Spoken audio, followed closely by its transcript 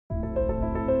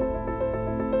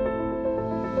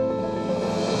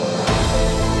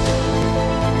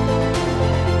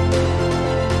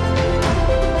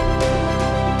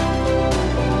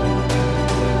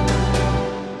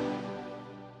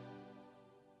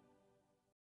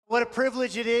what a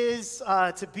privilege it is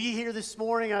to be here this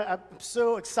morning. I'm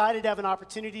so excited to have an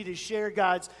opportunity to share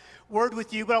God's word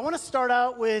with you. But I want to start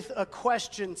out with a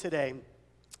question today. And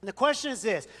the question is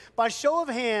this: by show of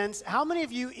hands, how many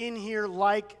of you in here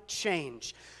like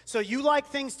change? So you like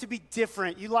things to be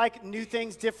different. You like new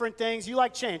things, different things. You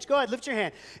like change. Go ahead, lift your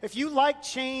hand. If you like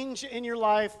change in your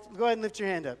life, go ahead and lift your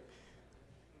hand up.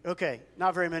 Okay,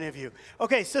 not very many of you.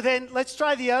 Okay, so then let's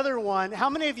try the other one.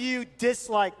 How many of you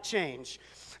dislike change?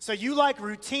 So you like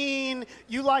routine,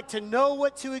 you like to know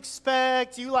what to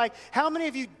expect, how many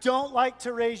of you don't like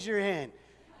to raise your hand?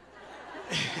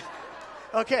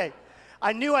 Okay,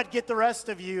 I knew I'd get the rest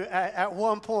of you at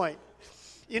one point.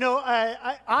 You know,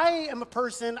 I am a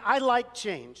person, I like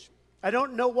change. I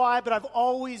don't know why, but I've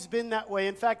always been that way.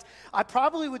 In fact, I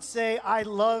probably would say I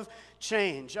love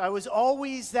change. I was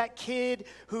always that kid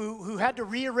who had to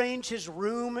rearrange his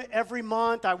room every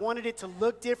month. I wanted it to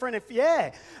look different.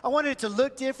 I wanted it to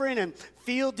look different and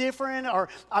feel different, or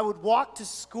I would walk to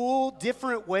school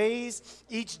different ways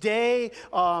each day.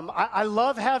 I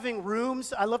love having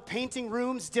rooms. I love painting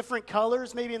rooms different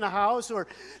colors maybe in the house, or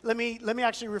let me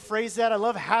actually rephrase that. I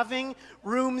love having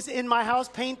rooms in my house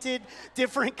painted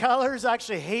different colors. I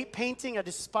actually hate painting. I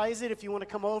despise it. If you want to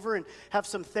come over and have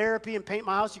some therapy and paint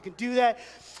my house, you can do that.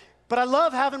 But I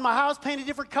love having my house painted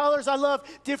different colors. I love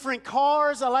different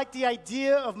cars. I like the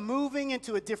idea of moving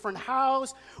into a different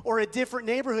house or a different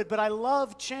neighborhood. But I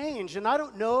love change. And I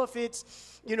don't know if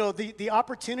it's, you know, the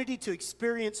opportunity to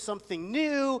experience something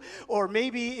new, or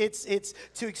maybe it's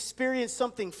to experience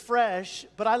something fresh.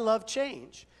 But I love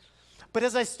change. But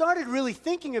as I started really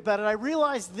thinking about it, I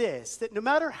realized this, that no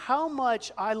matter how much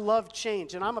I love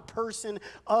change, and I'm a person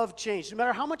of change, no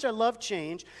matter how much I love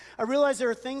change, I realize there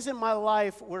are things in my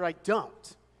life where I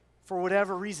don't, for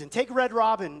whatever reason. Take Red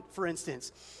Robin, for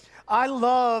instance. I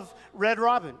love Red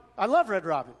Robin. I love Red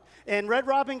Robin. And Red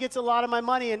Robin gets a lot of my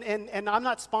money, and I'm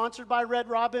not sponsored by Red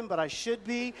Robin, but I should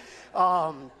be.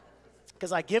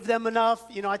 Because I give them enough,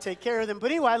 you know, I take care of them. But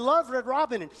anyway, I love Red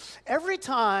Robin. And every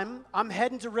time I'm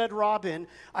heading to Red Robin,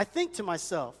 I think to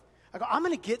myself, I go, I'm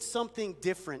going to get something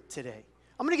different today.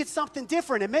 I'm going to get something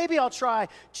different, and maybe I'll try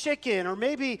chicken or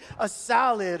maybe a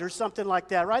salad or something like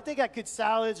that, right? They got good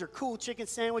salads or cool chicken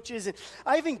sandwiches, and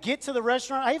I even get to the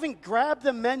restaurant, I even grab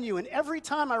the menu, and every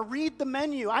time I read the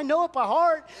menu, I know it by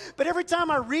heart, but every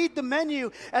time I read the menu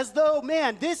as though,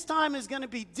 man, this time is going to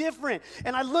be different,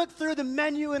 and I look through the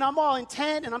menu, and I'm all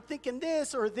intent, and I'm thinking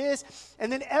this or this,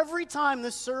 and then every time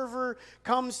the server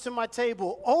comes to my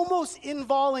table, almost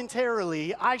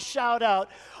involuntarily, I shout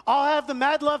out, I'll have the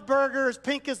Mad Love Burger as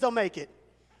pink as they'll make it.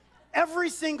 Every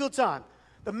single time.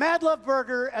 The Mad Love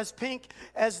Burger as pink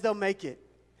as they'll make it.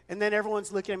 And then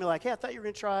everyone's looking at me like, hey, I thought you were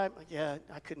going to try. I'm like, yeah,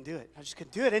 I couldn't do it. I just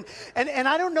couldn't do it. And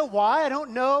I don't know why. I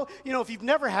don't know. You know, if you've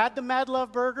never had the Mad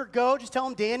Love Burger, go. Just tell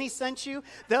them Danny sent you.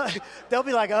 They'll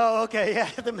be like, oh, okay, yeah,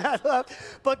 the Mad Love.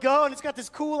 But go, and it's got this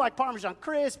cool, like, Parmesan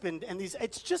crisp and these.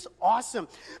 It's just awesome.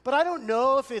 But I don't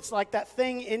know if it's like that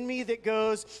thing in me that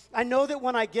goes, I know that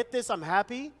when I get this, I'm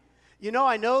happy. You know,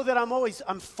 I know that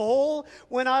I'm full.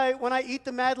 When I eat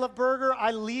the Mad Love Burger,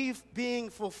 I leave being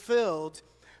fulfilled.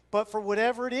 But for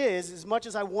whatever it is, as much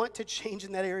as I want to change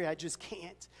in that area, I just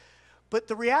can't. But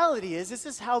the reality is, this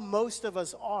is how most of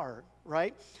us are,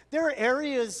 right? There are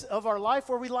areas of our life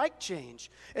where we like change,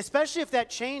 especially if that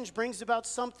change brings about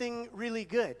something really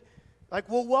good. Like,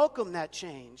 we'll welcome that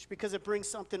change because it brings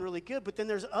something really good. But then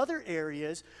there's other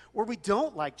areas where we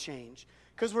don't like change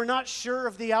because we're not sure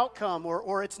of the outcome,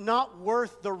 or it's not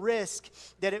worth the risk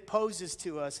that it poses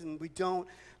to us, and we don't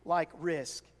like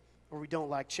risk, or we don't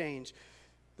like change.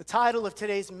 The title of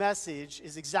today's message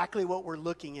is exactly what we're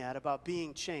looking at about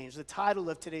being changed. The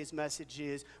title of today's message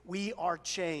is, We Are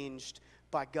Changed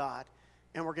by God.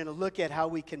 And we're going to look at how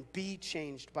we can be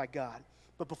changed by God.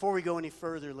 But before we go any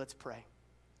further, let's pray.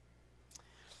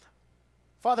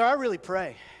 Father, I really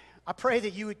pray. I pray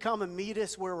that you would come and meet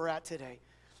us where we're at today.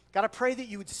 God, I pray that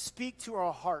you would speak to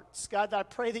our hearts. God, I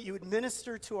pray that you would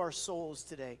minister to our souls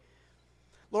today.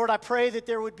 Lord, I pray that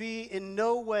there would be in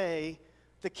no way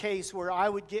the case where I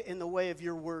would get in the way of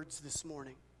your words this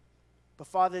morning. But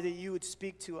Father, that you would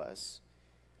speak to us,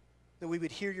 that we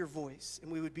would hear your voice,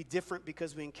 and we would be different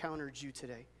because we encountered you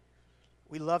today.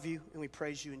 We love you, and we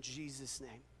praise you in Jesus'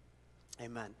 name.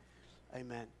 Amen.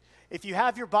 Amen. If you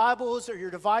have your Bibles or your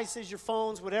devices, your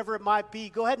phones, whatever it might be,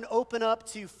 go ahead and open up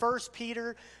to 1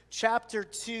 Peter chapter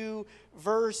 2,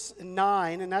 verse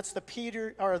 9. And that's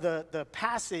the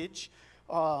passage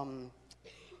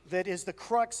that is the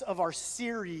crux of our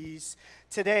series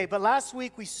today. But last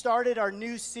week we started our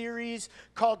new series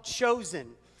called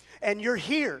Chosen. and you're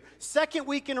here, second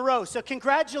week in a row. So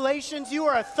congratulations, you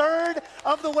are a third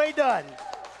of the way done.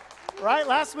 Right?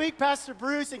 Last week, Pastor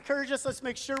Bruce encouraged us, let's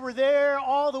make sure we're there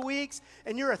all the weeks,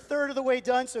 and you're a third of the way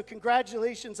done, so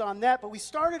congratulations on that. But we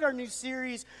started our new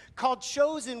series called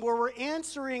Chosen, where we're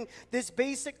answering this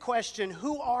basic question,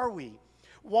 who are we?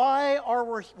 Why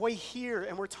are we here?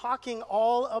 And we're talking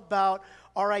all about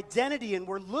our identity, and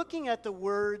we're looking at the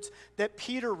words that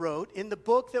Peter wrote in the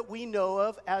book that we know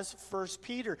of as 1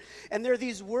 Peter. And they're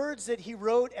these words that he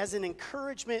wrote as an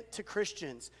encouragement to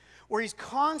Christians, where he's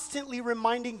constantly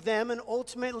reminding them and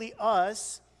ultimately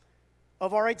us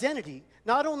of our identity.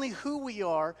 Not only who we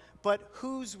are, but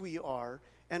whose we are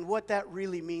and what that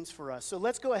really means for us. So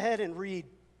let's go ahead and read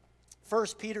 1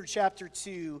 Peter chapter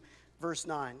 2, verse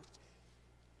 9.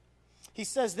 He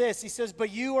says this, he says,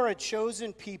 "But you are a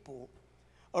chosen people,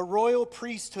 a royal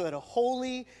priesthood, a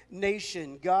holy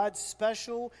nation, God's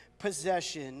special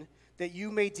possession, that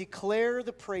you may declare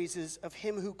the praises of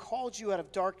him who called you out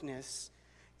of darkness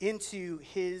into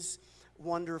his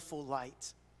wonderful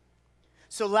light."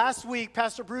 So last week,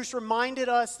 Pastor Bruce reminded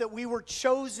us that we were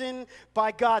chosen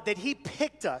by God, that he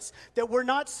picked us, that we're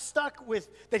not stuck with,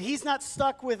 that he's not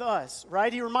stuck with us,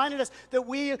 right? He reminded us that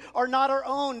we are not our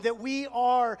own, that we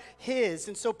are his.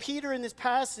 And so Peter in this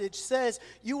passage says,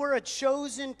 you are a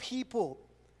chosen people,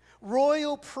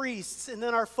 royal priests, and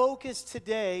then our focus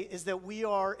today is that we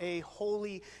are a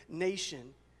holy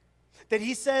nation. That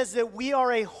he says that we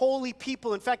are a holy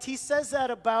people. In fact, he says that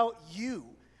about you,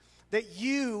 that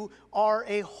you are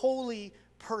a holy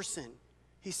person.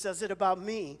 He says it about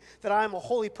me, that I am a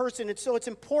holy person. And so it's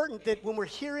important that when we're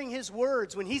hearing his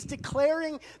words, when he's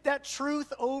declaring that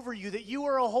truth over you, that you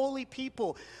are a holy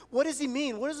people, what does he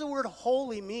mean? What does the word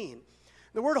holy mean?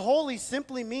 The word holy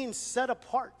simply means set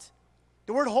apart.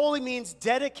 The word holy means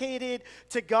dedicated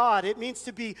to God. It means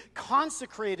to be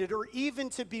consecrated or even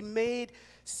to be made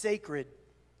sacred.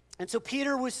 And so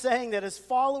Peter was saying that as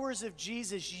followers of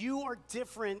Jesus, you are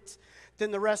different than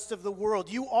the rest of the world.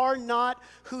 You are not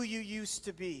who you used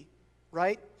to be,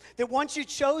 right? That once you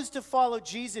chose to follow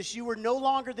Jesus, you were no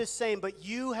longer the same, but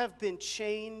you have been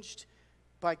changed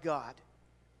by God,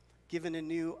 given a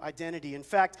new identity. In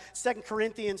fact, 2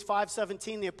 Corinthians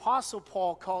 5:17, the Apostle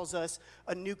Paul calls us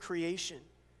a new creation.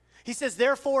 He says,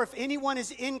 therefore, if anyone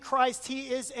is in Christ,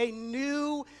 he is a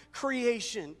new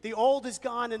creation. The old is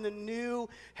gone and the new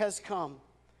has come.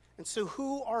 And so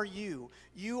who are you?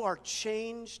 You are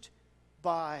changed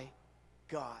by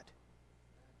God.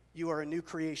 You are a new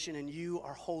creation and you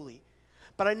are holy.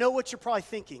 But I know what you're probably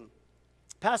thinking.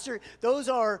 Pastor, those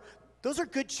are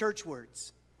good church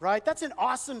words, right? That's an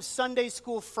awesome Sunday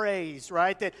school phrase,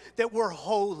 right? That we're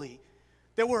holy.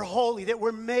 That we're holy, that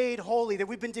we're made holy, that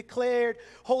we've been declared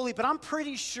holy, but I'm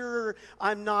pretty sure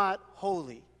I'm not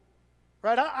holy,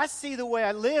 right? I see the way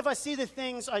I live, I see the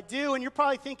things I do, and you're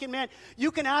probably thinking, man,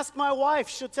 you can ask my wife,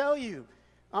 she'll tell you,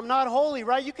 I'm not holy,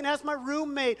 right? You can ask my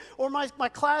roommate, or my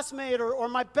classmate, or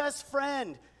my best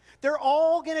friend. They're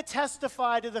all going to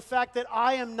testify to the fact that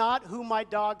I am not who my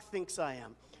dog thinks I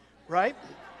am, right?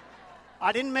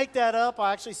 I didn't make that up.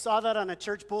 I actually saw that on a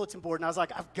church bulletin board, and I was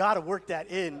like, I've got to work that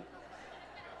in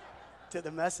to the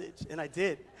message, and I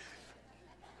did.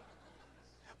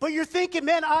 But you're thinking,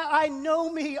 man, I know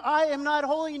me, I am not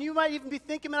holy, and you might even be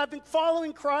thinking, man, I've been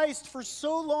following Christ for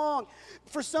so long.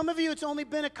 For some of you, it's only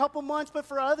been a couple months, but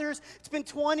for others, it's been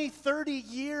 20, 30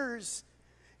 years.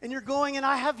 And you're going, and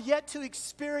I have yet to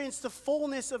experience the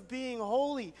fullness of being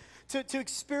holy, to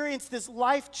experience this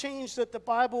life change that the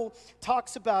Bible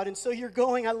talks about. And so you're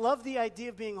going, I love the idea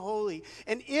of being holy.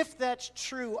 And if that's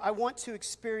true, I want to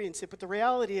experience it. But the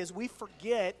reality is we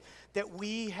forget that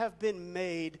we have been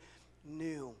made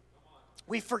new.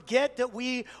 We forget that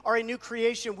we are a new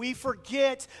creation. We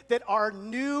forget that our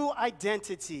new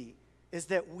identity is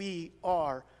that we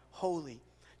are holy.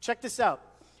 Check this out.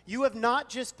 You have not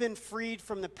just been freed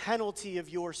from the penalty of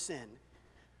your sin,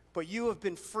 but you have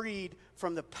been freed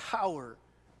from the power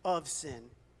of sin.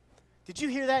 Did you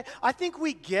hear that? I think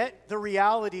we get the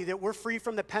reality that we're free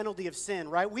from the penalty of sin,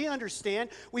 right? We understand.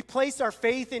 We place our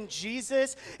faith in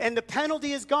Jesus, and the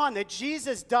penalty is gone. That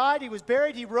Jesus died, he was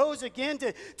buried, he rose again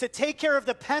to take care of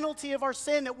the penalty of our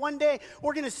sin. That one day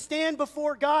we're going to stand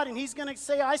before God, and he's going to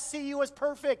say, I see you as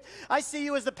perfect. I see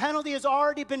you as the penalty has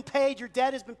already been paid. Your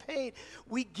debt has been paid.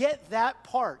 We get that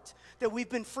part, that we've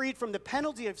been freed from the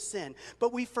penalty of sin,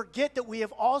 but we forget that we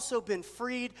have also been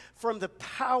freed from the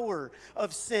power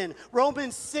of sin.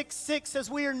 Romans 6:6 says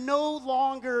we are no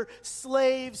longer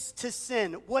slaves to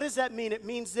sin. What does that mean? It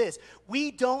means this: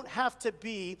 we don't have to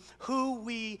be who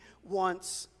we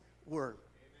once were.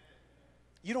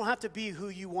 You don't have to be who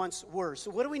you once were.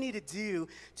 So what do we need to do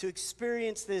to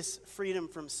experience this freedom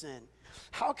from sin?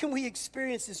 How can we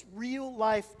experience this real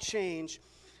life change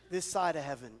this side of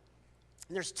heaven?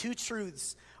 And there's two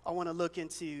truths I want to look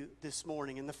into this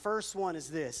morning. And the first one is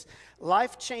this: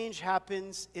 life change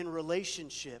happens in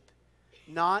relationship,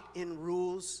 not in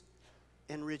rules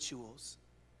and rituals.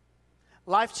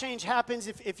 Life change happens,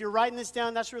 if you're writing this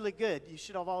down, that's really good. You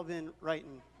should have all been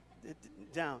writing it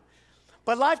down.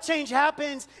 But life change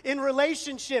happens in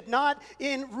relationship, not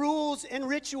in rules and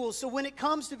rituals. So when it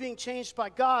comes to being changed by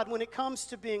God, when it comes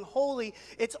to being holy,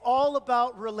 it's all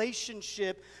about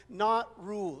relationship, not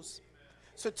rules.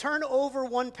 So turn over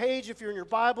one page if you're in your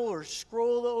Bible, or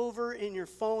scroll over in your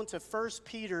phone to 1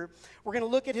 Peter. We're going to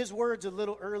look at his words a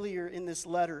little earlier in this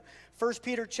letter. 1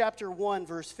 Peter chapter 1,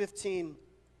 verse 15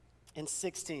 and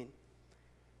 16.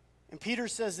 And Peter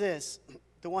says this,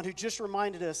 the one who just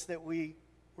reminded us that we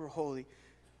were holy.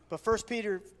 But 1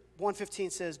 Peter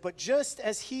 1:15 says, "But just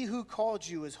as he who called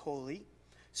you is holy,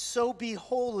 so be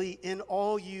holy in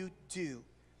all you do.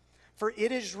 For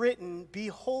it is written, be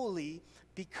holy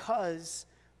because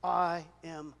I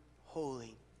am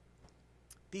holy."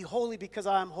 Be holy because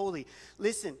I am holy.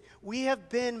 Listen, we have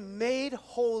been made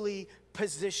holy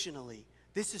positionally.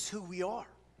 This is who we are.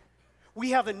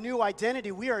 We have a new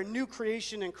identity. We are a new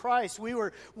creation in Christ. We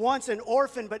were once an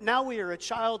orphan, but now we are a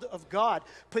child of God.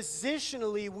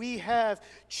 Positionally, we have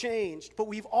changed, but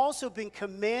we've also been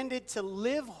commanded to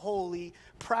live holy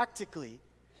practically.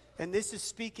 And this is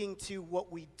speaking to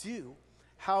what we do,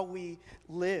 how we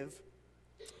live.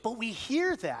 But we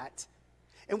hear that,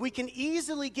 and we can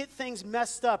easily get things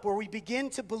messed up where we begin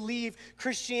to believe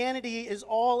Christianity is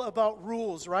all about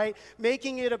rules, right?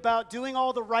 Making it about doing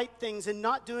all the right things and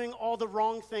not doing all the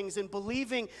wrong things, and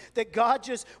believing that God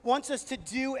just wants us to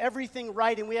do everything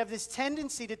right. And we have this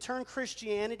tendency to turn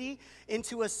Christianity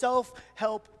into a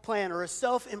self-help plan or a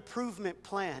self-improvement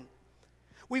plan.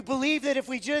 We believe that if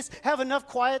we just have enough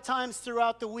quiet times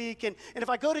throughout the week, and if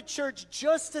I go to church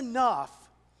just enough,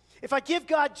 if I give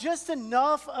God just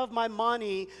enough of my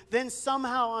money, then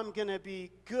somehow I'm going to be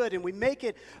good. And we make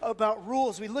it about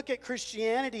rules. We look at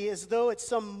Christianity as though it's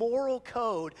some moral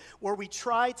code where we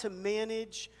try to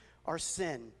manage our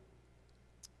sin,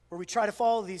 where we try to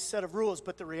follow these set of rules.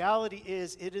 But the reality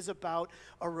is, it is about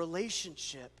a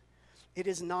relationship. It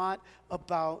is not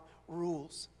about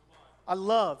rules. I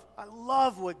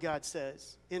love what God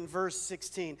says in verse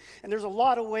 16. And there's a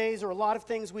lot of ways or a lot of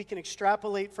things we can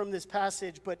extrapolate from this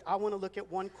passage, but I want to look at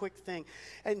one quick thing.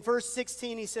 In verse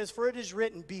 16, he says, "For it is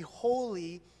written, be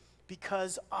holy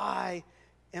because I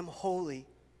am holy."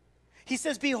 He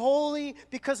says, be holy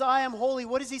because I am holy.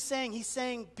 What is he saying? He's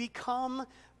saying, become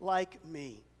like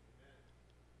me.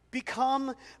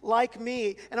 Become like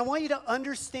me. And I want you to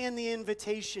understand the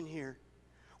invitation here.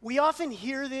 We often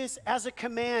hear this as a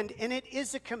command, and it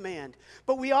is a command.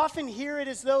 But we often hear it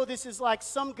as though this is like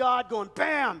some God going,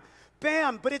 bam,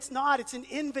 bam. But it's not. It's an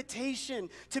invitation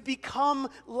to become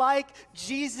like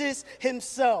Jesus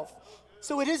himself.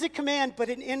 So it is a command, but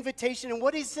an invitation. And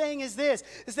what he's saying is this,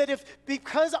 is that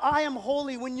because I am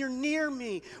holy, when you're near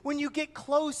me, when you get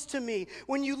close to me,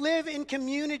 when you live in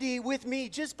community with me,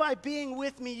 just by being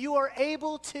with me, you are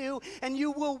able to, and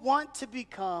you will want to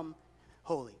become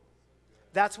holy.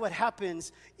 That's what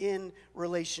happens in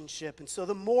relationship. And so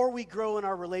the more we grow in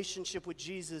our relationship with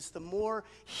Jesus, the more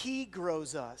he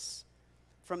grows us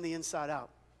from the inside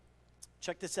out.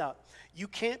 Check this out. You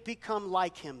can't become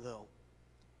like him, though,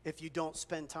 if you don't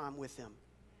spend time with him.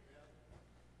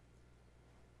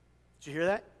 Did you hear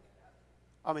that?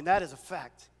 I mean, that is a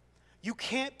fact. You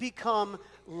can't become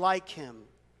like him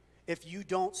if you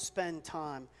don't spend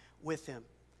time with him.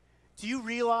 Do you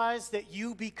realize that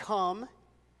you become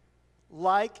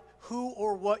like who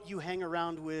or what you hang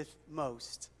around with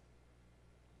most?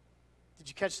 Did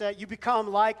you catch that? You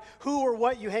become like who or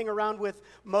what you hang around with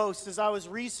most. As I was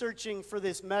researching for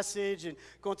this message and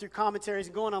going through commentaries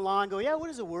and going online, what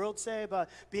does the world say about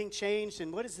being changed,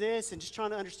 and what is this, and just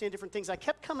trying to understand different things, I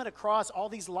kept coming across all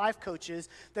these life coaches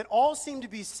that all seem to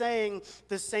be saying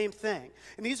the same thing.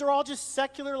 And these are all just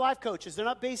secular life coaches. They're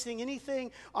not basing anything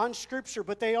on Scripture,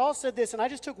 but they all said this, and I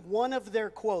just took one of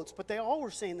their quotes, but they all were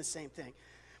saying the same thing.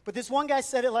 But this one guy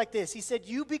said it like this. He said,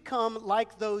 you become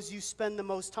like those you spend the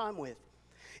most time with.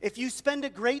 If you spend a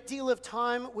great deal of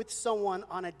time with someone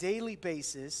on a daily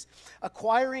basis,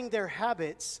 acquiring their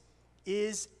habits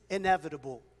is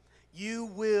inevitable. You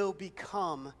will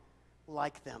become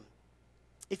like them.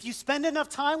 If you spend enough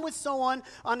time with someone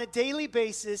on a daily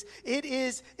basis, it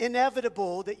is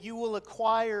inevitable that you will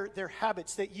acquire their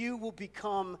habits, that you will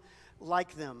become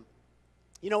like them.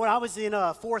 You know, when I was in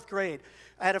fourth grade,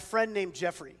 I had a friend named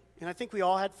Jeffrey. And I think we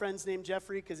all had friends named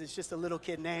Jeffrey because it's just a little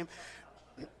kid name.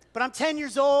 But I'm 10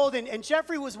 years old, and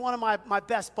Jeffrey was one of my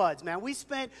best buds, man. We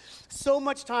spent so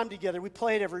much time together. We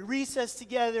played every recess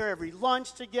together, every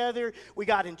lunch together. We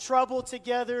got in trouble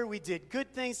together. We did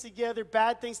good things together,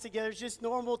 bad things together, just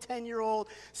normal 10-year-old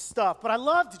stuff. But I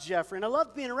loved Jeffrey, and I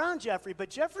loved being around Jeffrey. But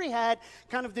Jeffrey had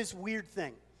kind of this weird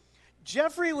thing.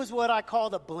 Jeffrey was what I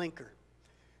called a blinker.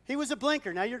 He was a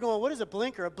blinker. Now you're going, what is a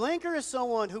blinker? A blinker is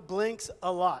someone who blinks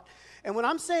a lot. And when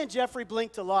I'm saying Jeffrey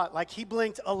blinked a lot, like he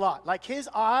blinked a lot. Like his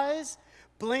eyes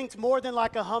blinked more than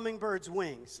like a hummingbird's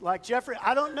wings. Like Jeffrey,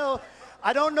 I don't know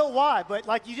why, but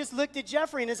like you just looked at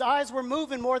Jeffrey and his eyes were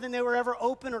moving more than they were ever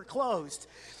open or closed.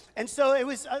 And so it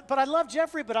was, but I love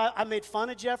Jeffrey, but I made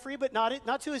fun of Jeffrey, but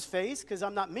not to his face, because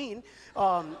I'm not mean.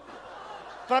 But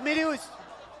I mean, it was,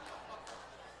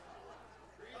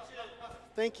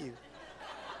 thank you.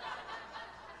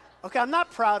 Okay, I'm not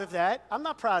proud of that. I'm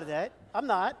not.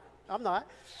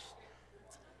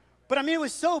 But I mean, it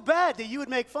was so bad that you would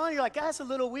make fun. You're like, that's a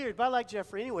little weird, but I like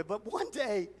Jeffrey anyway. But one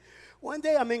day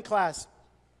I'm in class,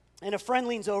 and a friend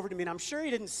leans over to me, and I'm sure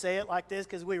he didn't say it like this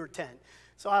because we were 10.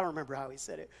 So I don't remember how he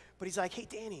said it. But he's like, hey,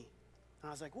 Danny. And I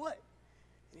was like, what?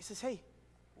 And he says, hey,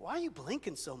 why are you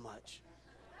blinking so much?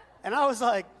 And I was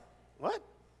like, what?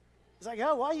 He's like,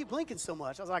 oh, why are you blinking so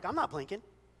much? I was like, I'm not blinking,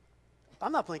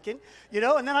 you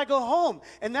know, and then I go home.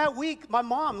 And that week, my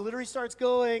mom literally starts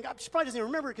going, she probably doesn't even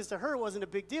remember because to her it wasn't a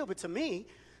big deal, but to me,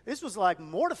 this was like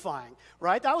mortifying,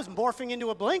 right? I was morphing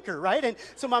into a blinker, right? And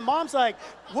so my mom's like,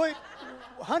 what,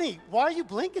 honey, why are you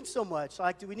blinking so much?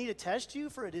 Like, do we need to test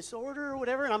you for a disorder or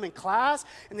whatever? And I'm in class,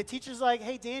 and the teacher's like,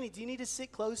 hey, Danny, do you need to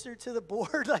sit closer to the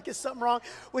board? Like, is something wrong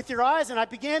with your eyes? And I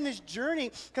began this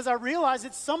journey because I realized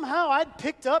that somehow I'd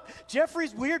picked up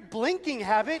Jeffrey's weird blinking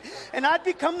habit, and I'd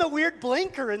become the weird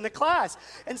blinker in the class.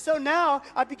 And so now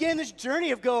I began this journey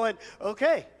of going,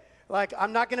 okay, like,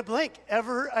 I'm not going to blink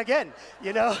ever again,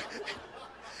 you know?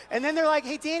 And then they're like,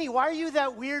 hey, Danny, why are you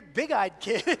that weird big-eyed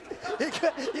kid?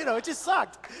 You know, it just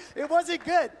sucked. It wasn't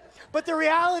good. But the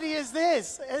reality is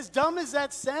this, as dumb as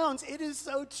that sounds, it is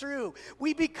so true.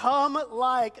 We become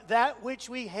like that which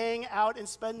we hang out and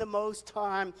spend the most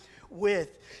time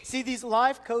with. See, these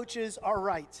life coaches are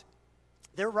right.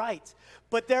 They're right.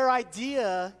 But their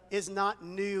idea is not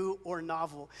new or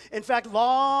novel. In fact,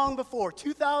 long before,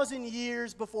 2,000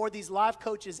 years before these life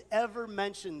coaches ever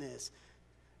mentioned this,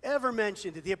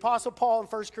 the Apostle Paul in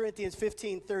 1 Corinthians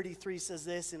 15:33 says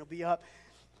this, and it'll be up.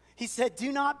 He said,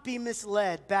 do not be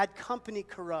misled. Bad company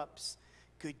corrupts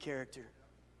good character.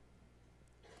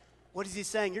 What is he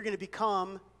saying? You're going to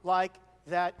become like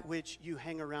that which you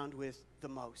hang around with the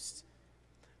most.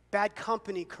 Bad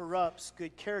company corrupts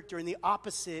good character, and the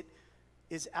opposite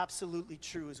is absolutely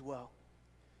true as well.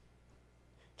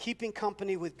 Keeping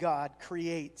company with God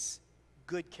creates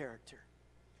good character.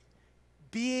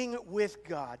 Being with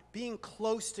God, being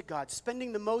close to God,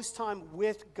 spending the most time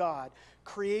with God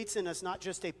creates in us not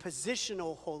just a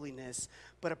positional holiness,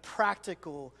 but a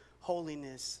practical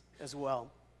holiness as well.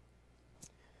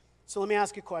 So let me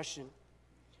ask you a question.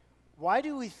 Why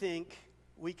do we think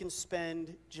we can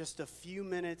spend just a few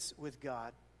minutes with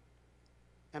God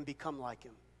and become like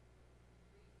Him?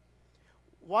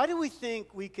 Why do we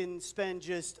think we can spend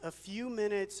just a few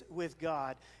minutes with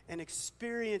God and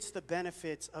experience the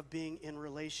benefits of being in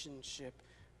relationship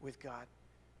with God?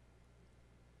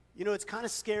 You know, it's kind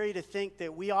of scary to think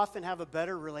that we often have a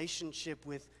better relationship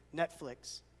with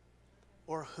Netflix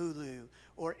or Hulu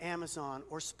or Amazon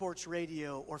or sports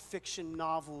radio or fiction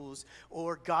novels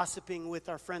or gossiping with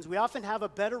our friends. We often have a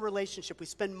better relationship. We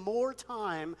spend more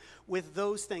time with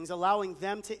those things, allowing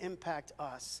them to impact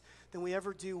us than we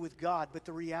ever do with God. But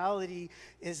the reality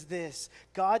is this: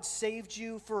 God saved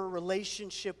you for a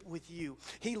relationship with you.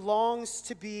 He longs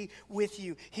to be with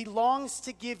you. He longs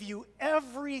to give you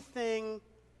everything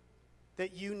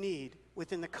that you need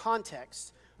within the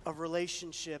context of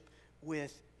relationship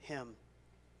with Him.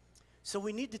 So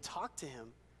we need to talk to Him.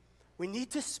 We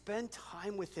need to spend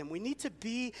time with Him. We need to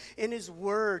be in His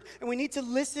Word, and we need to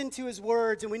listen to His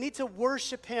words, and we need to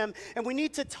worship Him, and we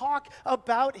need to talk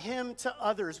about Him to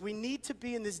others. We need to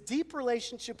be in this deep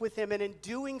relationship with Him, and in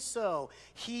doing so,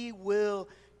 He will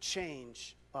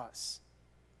change us.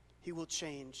 He will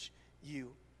change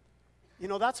you. You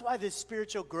know, that's why this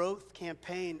spiritual growth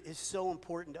campaign is so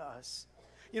important to us.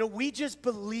 You know, we just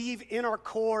believe in our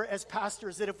core as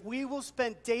pastors that if we will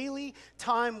spend daily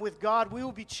time with God, we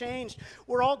will be changed.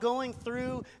 We're all going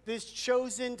through this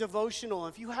Chosen devotional.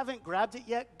 If you haven't grabbed it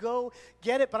yet, go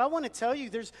get it. But I want to tell you,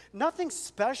 there's nothing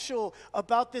special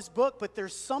about this book, but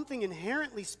there's something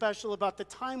inherently special about the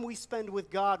time we spend with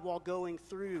God while going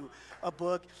through a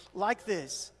book like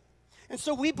this. And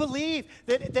so we believe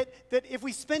that if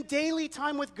we spend daily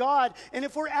time with God, and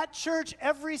if we're at church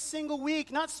every single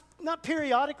week, not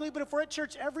periodically, but if we're at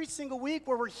church every single week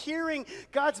where we're hearing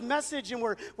God's message and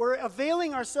we're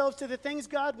availing ourselves to the things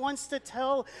God wants to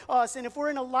tell us, and if we're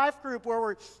in a life group where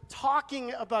we're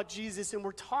talking about Jesus and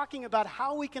we're talking about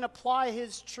how we can apply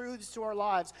his truths to our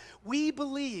lives, we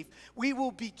believe we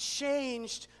will be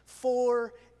changed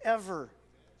forever,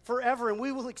 and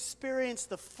we will experience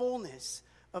the fullness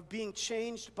of being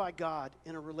changed by God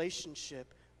in a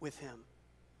relationship with him.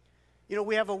 You know,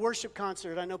 we have a worship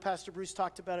concert. I know Pastor Bruce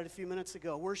talked about it a few minutes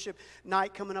ago. Worship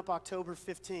night coming up October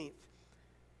 15th.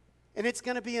 And it's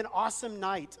going to be an awesome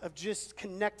night of just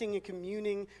connecting and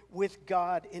communing with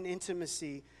God in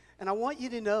intimacy. And I want you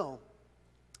to know,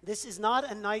 this is not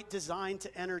a night designed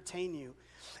to entertain you.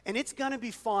 And it's going to be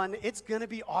fun. It's going to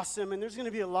be awesome. And there's going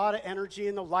to be a lot of energy.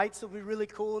 And the lights will be really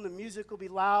cool. And the music will be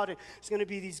loud. And there's going to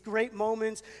be these great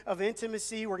moments of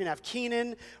intimacy. We're going to have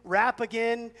Keenan rap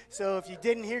again. So if you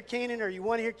didn't hear Keenan or you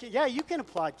want to hear Keenan, yeah, you can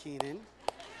applaud Keenan.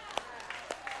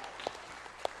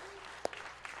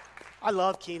 I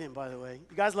love Keenan, by the way.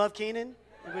 You guys love Keenan?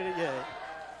 Yeah.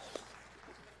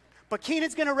 But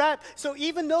Keenan's going to rap. So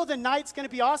even though the night's going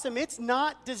to be awesome, it's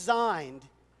not designed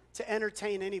to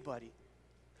entertain anybody.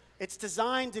 It's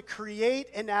designed to create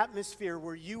an atmosphere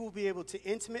where you will be able to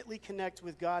intimately connect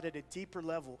with God at a deeper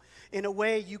level in a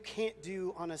way you can't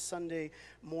do on a Sunday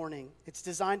morning. It's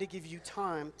designed to give you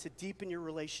time to deepen your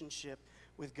relationship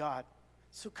with God.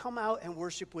 So come out and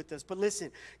worship with us. But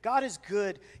listen, God is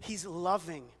good. He's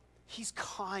loving. He's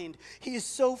kind. He is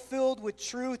so filled with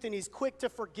truth, and he's quick to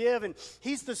forgive, and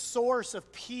he's the source of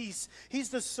peace. He's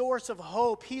the source of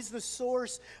hope. He's the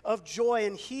source of joy,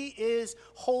 and he is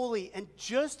holy. And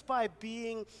just by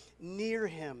being near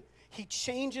him, he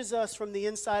changes us from the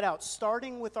inside out,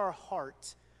 starting with our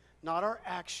heart, not our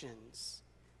actions.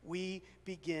 We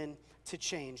begin to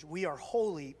change. We are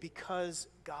holy because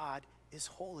God is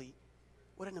holy.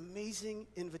 What an amazing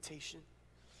invitation.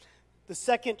 The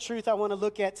second truth I want to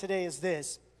look at today is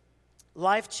this.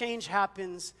 Life change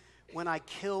happens when I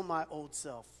kill my old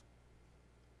self.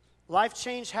 Life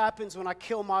change happens when I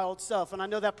kill my old self. And I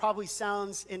know that probably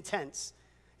sounds intense.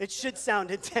 It should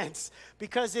sound intense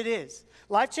because it is.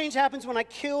 Life change happens when I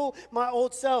kill my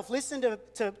old self. Listen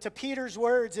to Peter's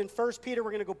words in 1 Peter.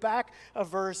 We're going to go back a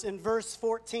verse. In verse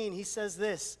 14, he says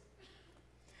this.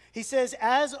 He says,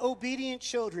 as obedient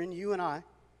children, you and I,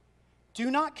 do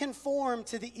not conform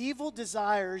to the evil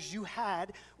desires you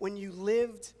had when you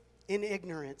lived in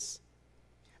ignorance.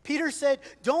 Peter said,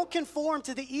 don't conform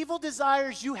to the evil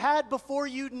desires you had before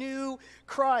you knew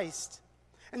Christ.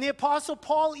 And the Apostle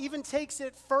Paul even takes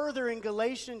it further in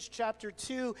Galatians chapter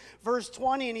 2, verse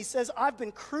 20, and he says, I've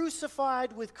been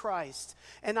crucified with Christ,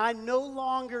 and I no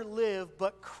longer live,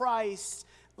 but Christ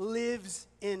lives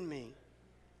in me.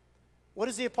 What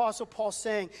is the Apostle Paul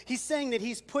saying? He's saying that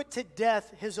he's put to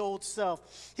death his old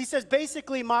self. He says,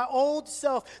 basically, my old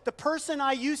self, the person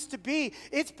I used to be,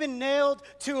 it's been nailed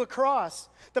to a cross.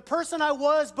 The person I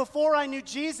was before I knew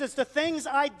Jesus, the things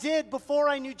I did before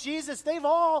I knew Jesus, they've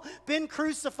all been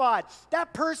crucified.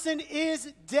 That person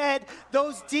is dead.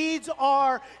 Those deeds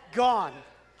are gone.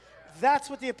 That's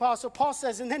what the Apostle Paul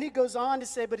says. And then he goes on to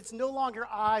say, but it's no longer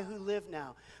I who live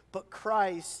now, but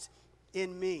Christ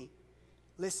in me.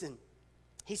 Listen.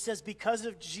 He says, because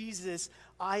of Jesus,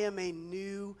 I am a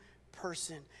new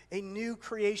person, a new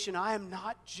creation. I am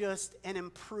not just an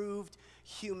improved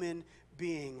human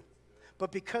being,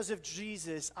 but because of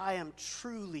Jesus, I am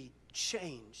truly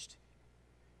changed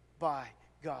by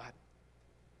God.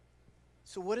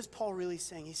 So what is Paul really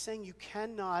saying? He's saying you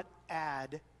cannot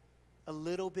add a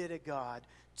little bit of God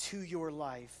to your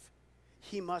life.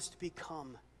 He must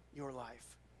become your life.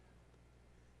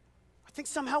 I think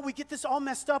somehow we get this all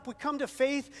messed up. We come to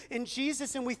faith in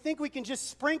Jesus and we think we can just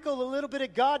sprinkle a little bit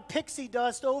of God pixie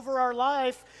dust over our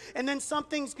life and then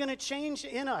something's going to change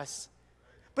in us.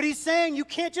 But he's saying you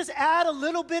can't just add a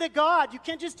little bit of God. You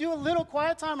can't just do a little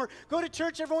quiet time or go to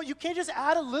church everyone. You can't just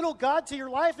add a little God to your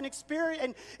life and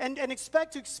experience and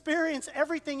expect to experience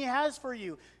everything he has for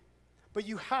you. But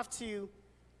you have to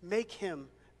make him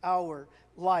our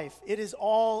life. It is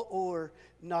all or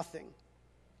nothing.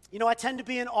 You know, I tend to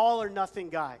be an all or nothing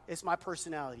guy. It's my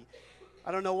personality.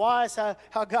 I don't know why. It's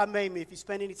how God made me. If you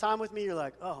spend any time with me, you're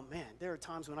like, oh, man, there are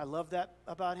times when I love that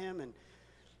about him and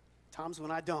times when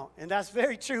I don't. And that's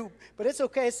very true, but it's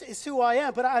okay. It's who I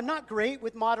am. But I'm not great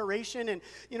with moderation. And,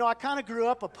 you know, I kind of grew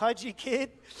up a pudgy kid.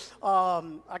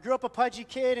 And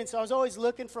so I was always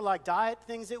looking for, like, diet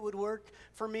things that would work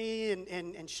for me.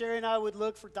 And Sherry and I would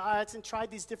look for diets and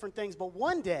tried these different things. But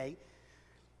one day,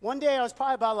 One day I was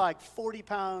probably about like 40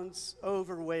 pounds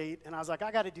overweight, and I was like,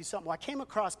 I got to do something. Well, I came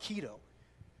across keto.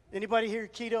 Anybody here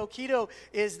keto? Keto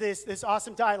is this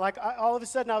awesome diet. Like all of a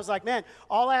sudden I was like, man,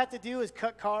 all I have to do is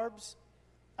cut carbs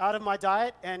out of my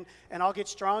diet, and I'll get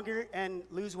stronger and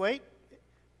lose weight.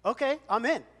 Okay, I'm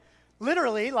in.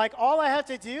 Literally, like all I have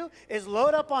to do is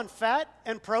load up on fat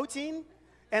and protein,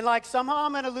 and like somehow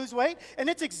I'm going to lose weight. And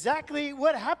it's exactly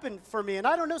what happened for me. And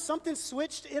I don't know, something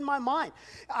switched in my mind.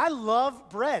 I love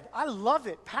bread. I love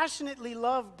it, passionately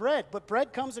love bread. But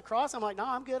bread comes across, I'm like, no,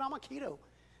 I'm good. I'm on keto.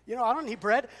 You know, I don't need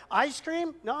bread. Ice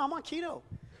cream? No, I'm on keto.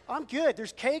 I'm good.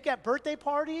 There's cake at birthday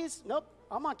parties? Nope.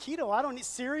 I'm on keto. I don't need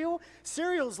cereal.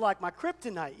 Cereal's like my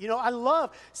kryptonite. You know, I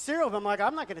love cereal, but I'm like,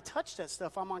 I'm not going to touch that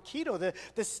stuff. I'm on keto.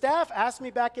 The staff asked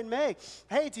me back in May,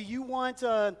 hey, do you want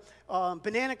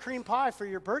banana cream pie for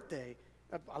your birthday?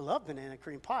 I love banana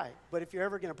cream pie, but if you're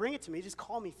ever going to bring it to me, just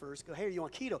call me first. Go, hey, are you on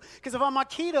keto? Because if I'm on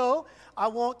keto, I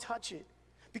won't touch it.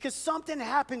 Because something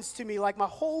happens to me, like my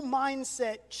whole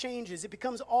mindset changes. It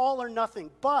becomes all or nothing.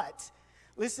 But,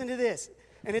 listen to this,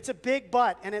 and it's a big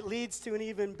but, and it leads to an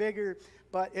even bigger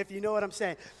but, if you know what I'm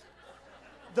saying.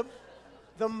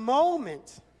 The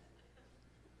moment,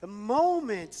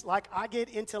 like I get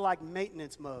into like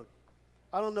maintenance mode,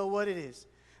 I don't know what it is.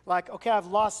 Like, okay, I've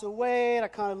lost the weight, I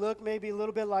kind of look maybe a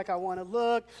little bit like I want to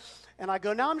look, and I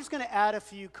go, now I'm just going to add a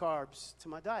few carbs to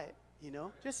my diet, you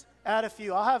know, just add a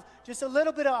few. I'll have just a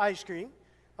little bit of ice cream,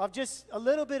 I'll have just a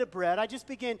little bit of bread. I just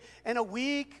begin, in a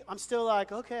week, I'm still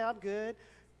like, okay, I'm good.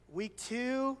 Week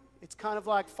 2, it's kind of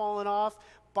like falling off.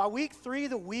 By week 3,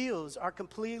 the wheels are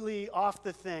completely off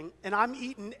the thing, and I'm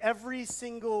eating every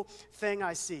single thing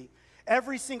I see.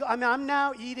 I'm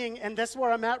now eating, and that's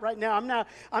where I'm at right now.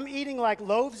 I'm eating like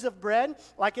loaves of bread,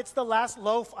 like it's the last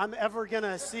loaf I'm ever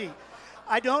gonna see.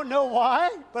 I don't know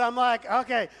why, but I'm like,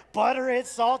 okay, butter it,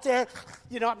 salt it,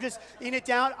 you know, I'm just eating it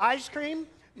down. Ice cream,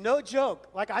 no joke.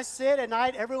 Like I sit at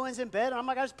night, everyone's in bed, and I'm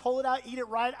like, I just pull it out, eat it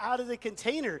right out of the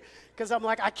container. Because I'm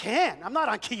like, I'm not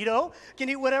on keto. I can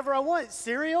eat whatever I want.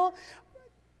 Cereal,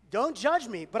 don't judge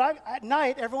me. But at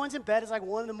night, everyone's in bed. It's like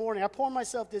 1 in the morning. I pour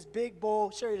myself this big bowl.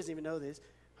 Sherry doesn't even know this.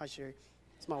 Hi, Sherry.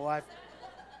 It's my wife.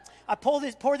 I pour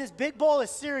this big bowl of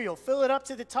cereal, fill it up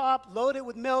to the top, load it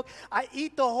with milk. I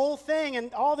eat the whole thing,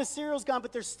 and all the cereal's gone,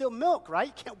 but there's still milk, right?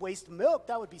 You can't waste milk.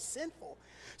 That would be sinful.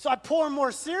 So I pour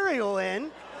more cereal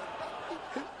in,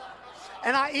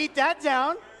 and I eat that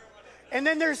down. And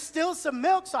then there's still some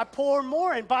milk, so I pour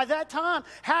more in. By that time,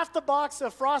 half the box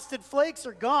of Frosted Flakes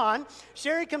are gone.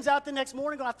 Sherry comes out the next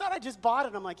morning going, I thought I just bought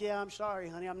it. I'm like, yeah, I'm sorry,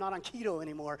 honey. I'm not on keto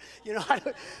anymore. You know,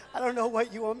 I don't know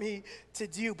what you want me to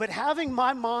do. But having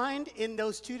my mind in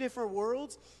those two different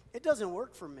worlds, it doesn't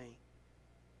work for me.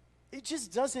 It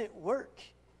just doesn't work.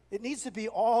 It needs to be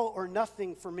all or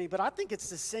nothing for me. But I think it's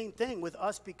the same thing with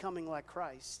us becoming like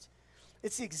Christ.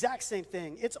 It's the exact same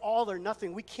thing. It's all or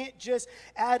nothing. We can't just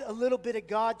add a little bit of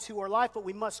God to our life, but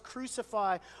we must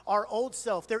crucify our old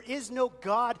self. There is no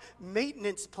God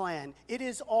maintenance plan. It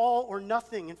is all or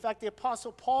nothing. In fact, the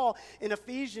Apostle Paul in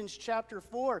Ephesians chapter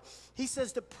 4, he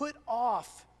says to put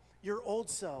off your old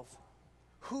self,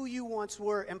 who you once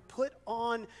were, and put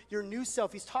on your new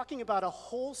self. He's talking about a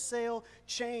wholesale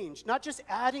change, not just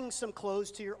adding some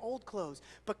clothes to your old clothes,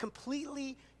 but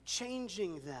completely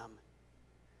changing them.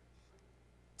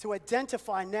 To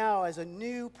identify now as a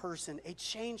new person, a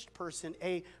changed person,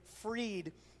 a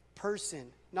freed person,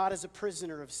 not as a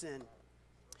prisoner of sin.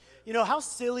 You know, how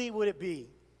silly would it be?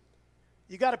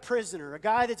 You got a prisoner, a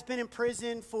guy that's been in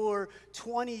prison for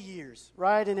 20 years,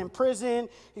 right? And in prison,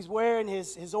 he's wearing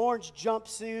his orange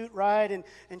jumpsuit, right?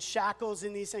 And shackles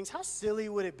and these things. How silly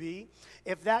would it be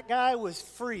if that guy was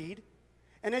freed,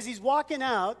 and as he's walking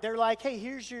out, they're like, hey,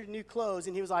 here's your new clothes.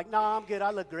 And he was like, nah, I'm good. I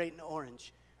look great in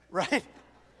orange, right?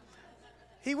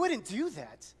 He wouldn't do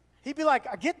that. He'd be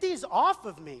like, get these off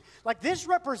of me. Like, this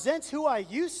represents who I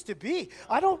used to be.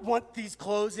 I don't want these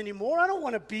clothes anymore. I don't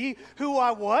want to be who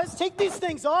I was. Take these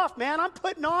things off, man. I'm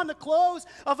putting on the clothes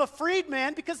of a freed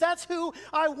man because that's who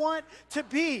I want to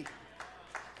be.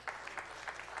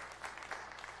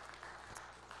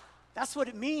 That's what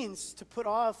it means to put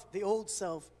off the old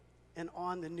self and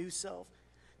on the new self.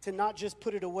 To not just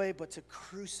put it away, but to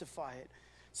crucify it.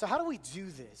 So how do we do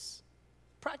this?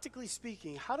 Practically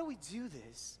speaking, how do we do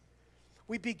this?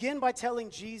 We begin by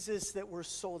telling Jesus that we're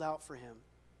sold out for him.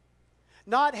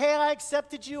 Not, hey, I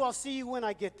accepted you, I'll see you when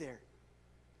I get there.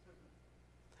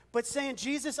 But saying,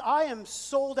 Jesus, I am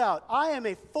sold out. I am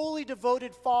a fully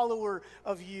devoted follower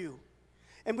of you.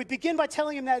 And we begin by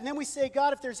telling him that, and then we say,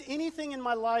 God, if there's anything in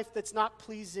my life that's not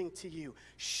pleasing to you,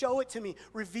 show it to me,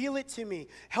 reveal it to me,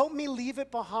 help me leave it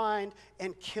behind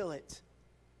and kill it.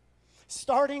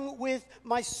 starting with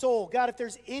my soul. God, if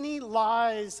there's any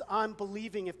lies I'm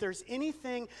believing, if there's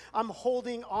anything I'm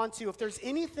holding onto, if there's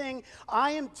anything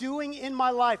I am doing in my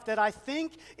life that I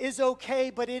think is okay,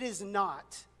 but it is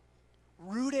not,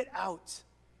 root it out,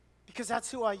 because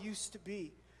that's who I used to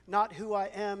be, not who I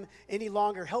am any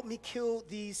longer. Help me kill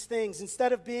these things.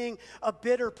 Instead of being a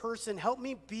bitter person, help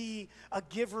me be a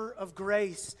giver of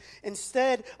grace.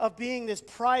 Instead of being this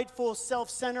prideful,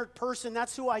 self-centered person,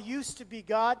 that's who I used to be,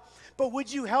 God. But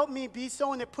would you help me be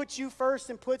someone that puts you first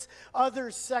and puts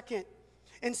others second?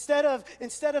 Instead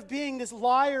of being this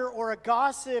liar or a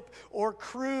gossip or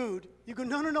crude, you go,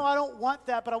 no, I don't want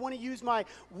that, but I want to use my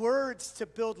words to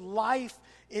build life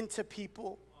into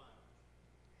people.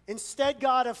 Instead,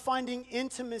 God, of finding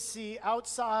intimacy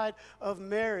outside of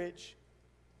marriage,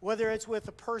 whether it's with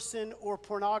a person or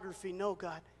pornography, no,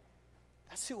 God,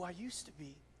 that's who I used to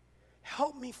be.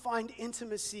 Help me find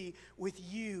intimacy with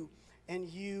you and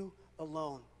you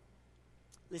alone.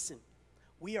 Listen,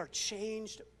 we are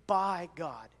changed by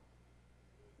God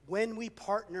when we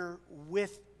partner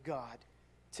with God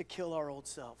to kill our old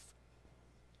self.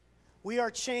 We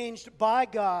are changed by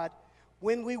God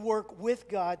when we work with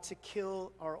God to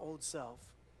kill our old self.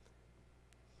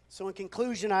 So in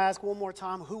conclusion, I ask one more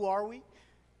time, who are we?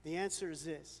 The answer is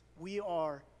this: we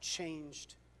are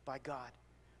changed by God.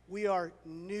 We are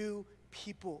new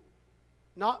people,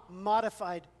 not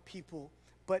modified people,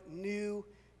 but new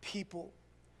people.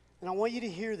 And I want you to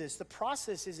hear this. The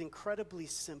process is incredibly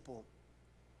simple.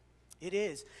 It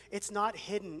is. It's not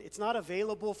hidden. It's not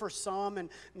available for some and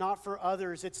not for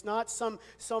others. It's not some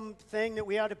thing that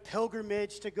we have to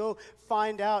pilgrimage to go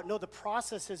find out. No, the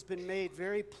process has been made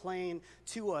very plain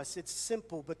to us. It's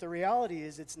simple, but the reality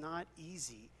is it's not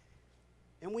easy.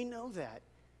 And we know that.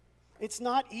 It's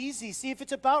not easy. See, if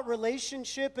it's about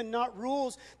relationship and not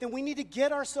rules, then we need to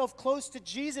get ourselves close to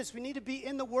Jesus. We need to be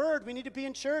in the Word. We need to be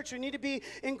in church. We need to be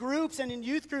in groups and in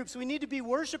youth groups. We need to be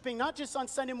worshiping, not just on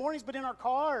Sunday mornings, but in our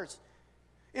cars,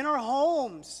 in our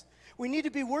homes. We need to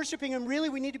be worshiping, and really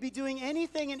we need to be doing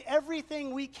anything and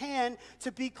everything we can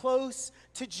to be close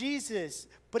to Jesus.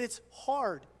 But it's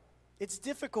hard. It's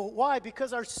difficult. Why?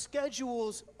 Because our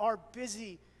schedules are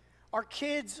busy. Our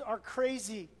kids are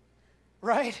crazy,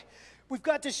 right? We've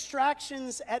got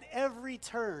distractions at every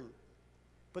turn.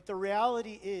 But the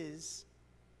reality is,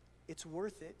 it's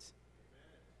worth it.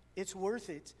 It's worth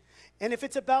it. And if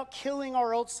it's about killing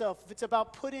our old self, if it's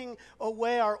about putting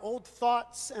away our old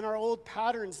thoughts and our old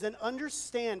patterns, then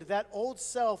understand that old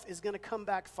self is going to come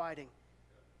back fighting.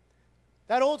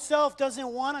 That old self doesn't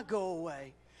want to go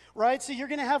away, right? So you're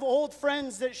going to have old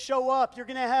friends that show up. You're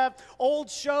going to have old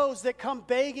shows that come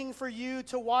begging for you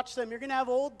to watch them. You're going to have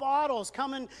old bottles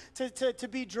coming to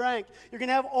be drank. You're going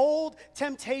to have old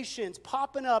temptations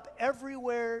popping up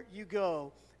everywhere you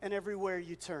go and everywhere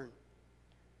you turn.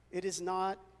 It is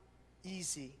not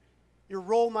easy. Your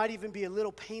role might even be a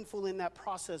little painful in that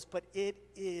process, but it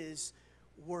is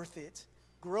worth it.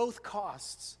 Growth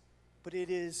costs, but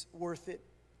it is worth it.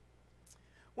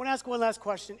 I want to ask one last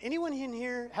question. Anyone in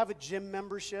here have a gym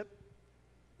membership?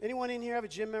 Anyone in here have a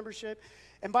gym membership?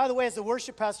 And by the way, as the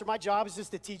worship pastor, my job is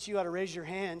just to teach you how to raise your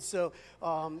hand. So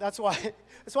that's why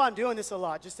I'm doing this a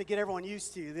lot, just to get everyone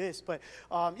used to this. But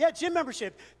yeah, gym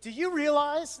membership. Do you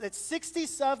realize that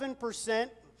 67%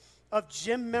 of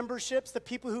gym memberships, the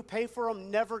people who pay for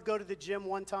them, never go to the gym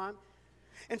one time?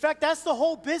 In fact, that's the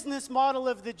whole business model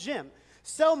of the gym.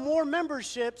 Sell more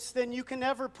memberships than you can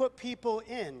ever put people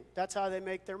in. That's how they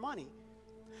make their money.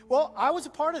 Well, I was a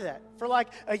part of that for like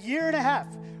a year and a half,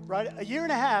 right? A year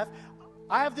and a half,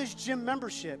 I have this gym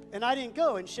membership, and I didn't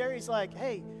go. And Sherry's like,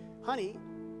 hey, honey,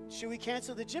 should we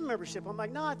cancel the gym membership? I'm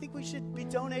like, no, I think we should be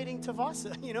donating to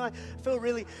Vasa. You know, I feel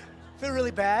really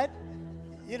bad,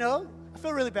 you know? I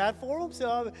feel really bad for him.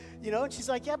 So, you know, and she's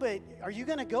like, yeah, but are you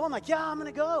going to go? I'm like, yeah, I'm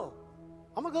going to go.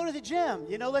 I'm going to go to the gym.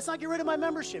 You know, let's not get rid of my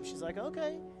membership. She's like,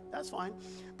 okay, that's fine.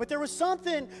 But there was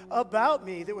something about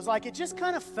me that was like, it just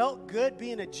kind of felt good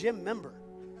being a gym member.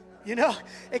 You know,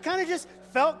 it kind of just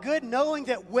felt good knowing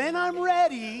that when I'm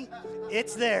ready,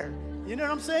 it's there. You know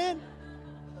what I'm saying?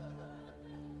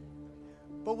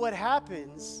 But what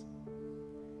happens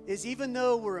is even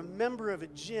though we're a member of a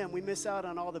gym, we miss out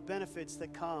on all the benefits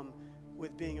that come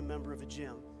with being a member of a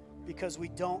gym because we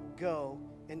don't go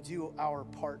and do our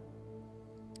part.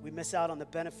 We miss out on the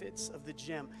benefits of the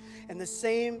gym. And the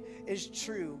same is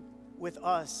true with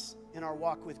us in our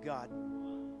walk with God.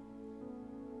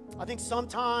 I think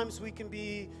sometimes we can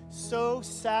be so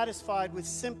satisfied with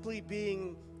simply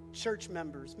being church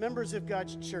members, members of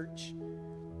God's church.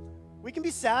 We can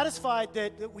be satisfied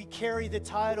that we carry the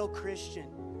title Christian.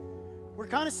 We're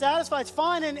kind of satisfied. It's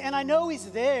fine, and I know He's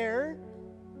there.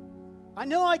 I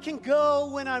know I can go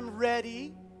when I'm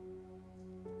ready,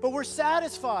 but we're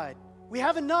satisfied. We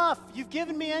have enough. You've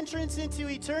given me entrance into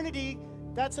eternity.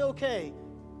 That's okay.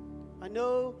 I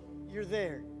know you're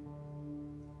there.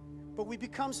 But we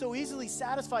become so easily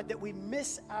satisfied that we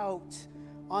miss out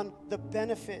on the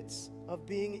benefits of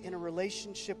being in a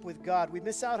relationship with God. We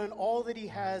miss out on all that He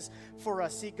has for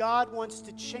us. See, God wants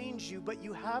to change you, but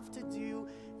you have to do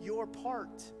your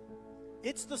part.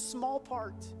 It's the small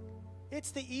part.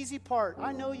 It's the easy part.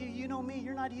 I know you, you know me,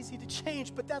 you're not easy to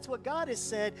change, but that's what God has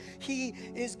said He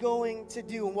is going to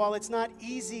do. And while it's not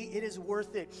easy, it is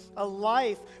worth it. A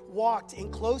life walked in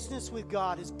closeness with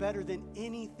God is better than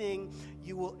anything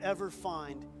you will ever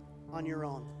find on your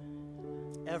own.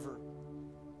 Ever.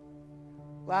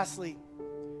 Lastly,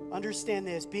 understand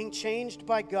this. Being changed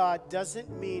by God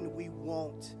doesn't mean we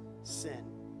won't sin.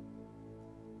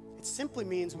 It simply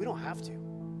means we don't have to.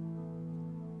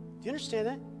 Do you understand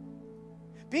that?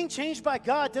 Being changed by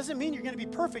God doesn't mean you're going to be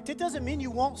perfect. It doesn't mean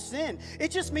you won't sin.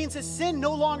 It just means that sin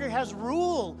no longer has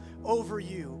rule over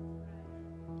you.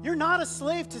 You're not a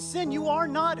slave to sin. You are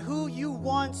not who you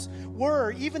once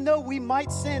were. Even though we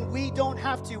might sin, we don't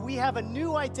have to. We have a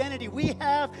new identity. We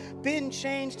have been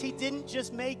changed. He didn't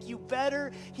just make you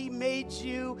better. He made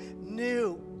you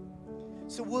new.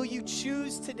 So will you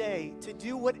choose today to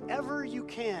do whatever you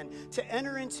can to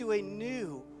enter into a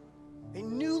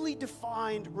newly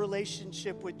defined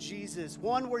relationship with Jesus,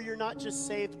 one where you're not just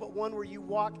saved, but one where you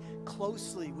walk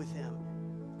closely with Him,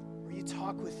 where you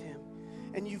talk with Him,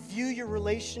 and you view your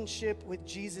relationship with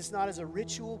Jesus not as a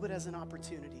ritual, but as an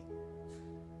opportunity?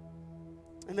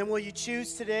 And then will you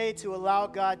choose today to allow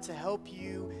God to help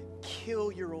you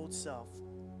kill your old self,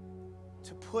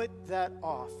 to put that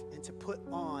off and to put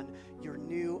on your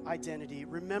new identity?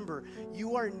 Remember,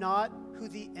 you are not who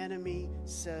the enemy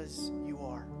says you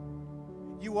are.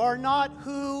 You are not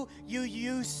who you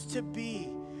used to be.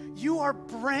 You are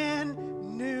brand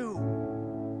new.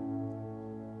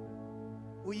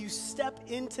 Will you step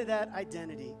into that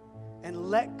identity and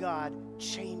let God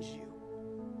change you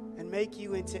and make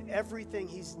you into everything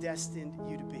He's destined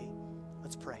you to be?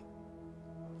 Let's pray.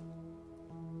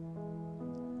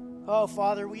 Oh,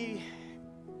 Father,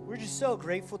 we're just so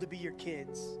grateful to be your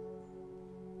kids.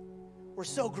 We're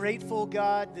so grateful,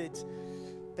 God,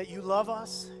 that you love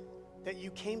us, that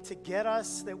you came to get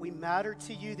us, that we matter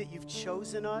to you, that you've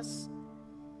chosen us.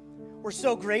 We're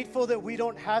so grateful that we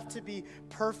don't have to be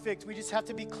perfect. We just have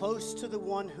to be close to the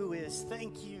one who is.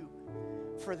 Thank you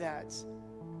for that.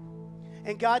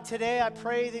 And God, today I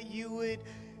pray that you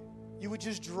would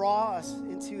just draw us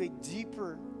into a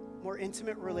deeper, more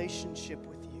intimate relationship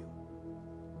with you.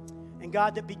 And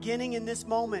God, that beginning in this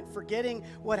moment, forgetting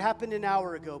what happened an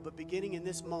hour ago, but beginning in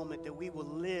this moment, that we will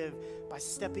live by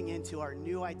stepping into our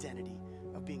new identity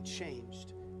of being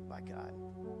changed by God.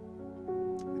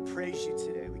 We praise you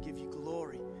today. We give you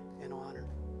glory and honor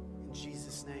in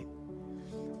Jesus' name.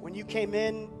 When you came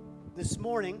in this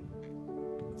morning,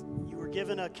 you were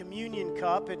given a communion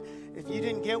cup, and if you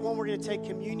didn't get one, we're going to take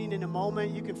communion in a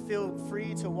moment. You can feel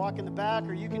free to walk in the back,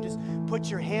 or you can just put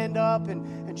your hand up,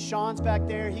 and Sean's back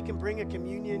there. He can bring a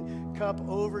communion cup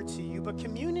over to you. But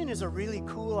communion is a really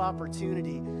cool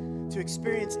opportunity to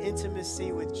experience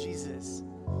intimacy with Jesus.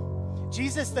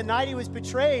 Jesus, the night he was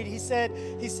betrayed, he said,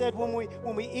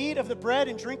 when we eat of the bread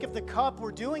and drink of the cup,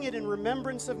 we're doing it in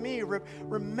remembrance of me,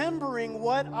 remembering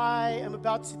what I am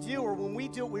about to do. Or when we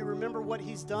do it, we remember what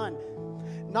he's done.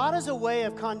 Not as a way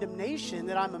of condemnation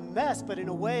that I'm a mess, but in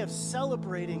a way of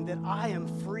celebrating that I am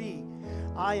free,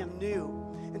 I am new.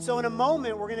 And so in a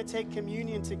moment, we're going to take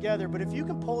communion together. But if you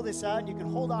can pull this out and you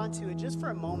can hold on to it just for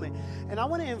a moment. And I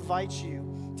want to invite you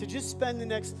to just spend the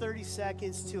next 30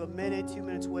 seconds to a minute, 2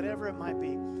 minutes, whatever it might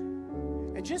be,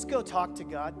 and just go talk to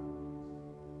God.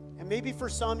 And maybe for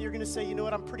some, you're going to say, you know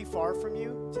what, I'm pretty far from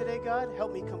you today, God.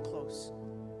 Help me come close.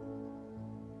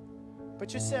 But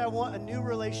just say, I want a new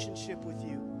relationship with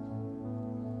you.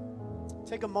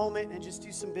 Take a moment and just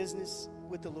do some business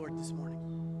with the Lord this morning.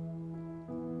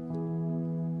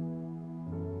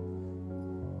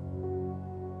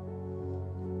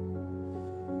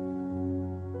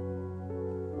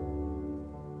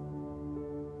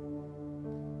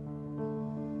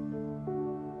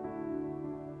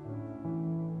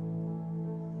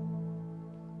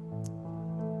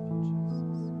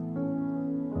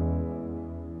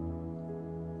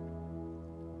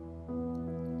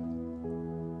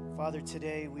 Father,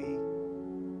 today we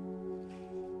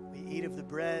eat of the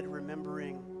bread,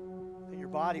 remembering that your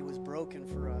body was broken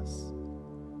for us.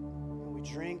 And we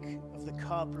drink of the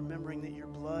cup, remembering that your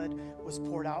blood was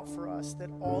poured out for us, that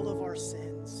all of our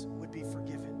sins would be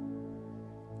forgiven,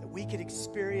 that we could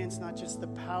experience not just the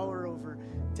power over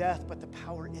death, but the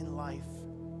power in life.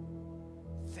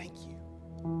 Thank you.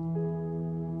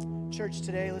 Church,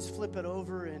 today, let's flip it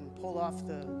over and pull off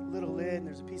the little lid, and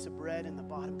there's a piece of bread in the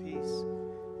bottom piece.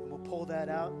 And we'll pull that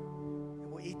out,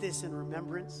 and we'll eat this in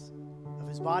remembrance of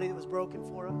his body that was broken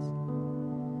for us.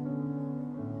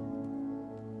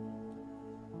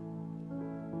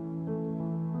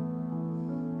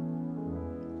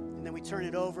 And then we turn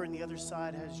it over, and the other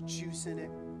side has juice in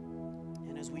it.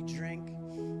 And as we drink,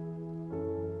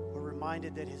 we're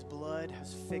reminded that his blood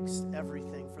has fixed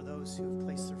everything for those who have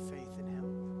placed their faith in him.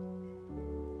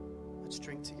 Let's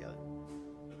drink together.